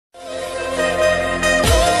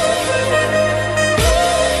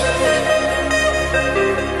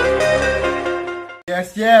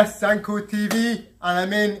Yes, Sanko TV, and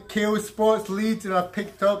I'm in KO Sports Leeds, and I've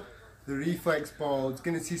picked up the reflex ball. It's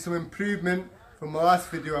going to see some improvement from the last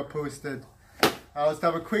video I posted. I was to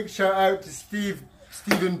have a quick shout out to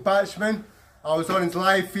Stephen Batchman. I was on his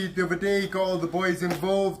live feed the other day. He got all the boys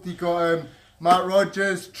involved. He got Matt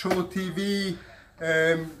Rogers, Troll TV,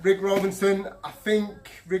 Rick Robinson. I think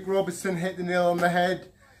Rick Robinson hit the nail on the head.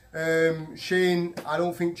 Shane, I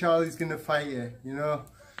don't think Charlie's gonna fight you. You know,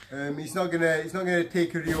 he's not gonna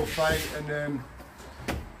take a real fight, and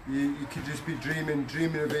you could just be dreaming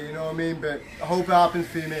of it. You know what I mean? But I hope it happens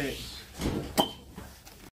for you, mate.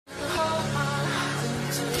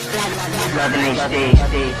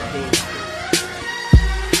 Love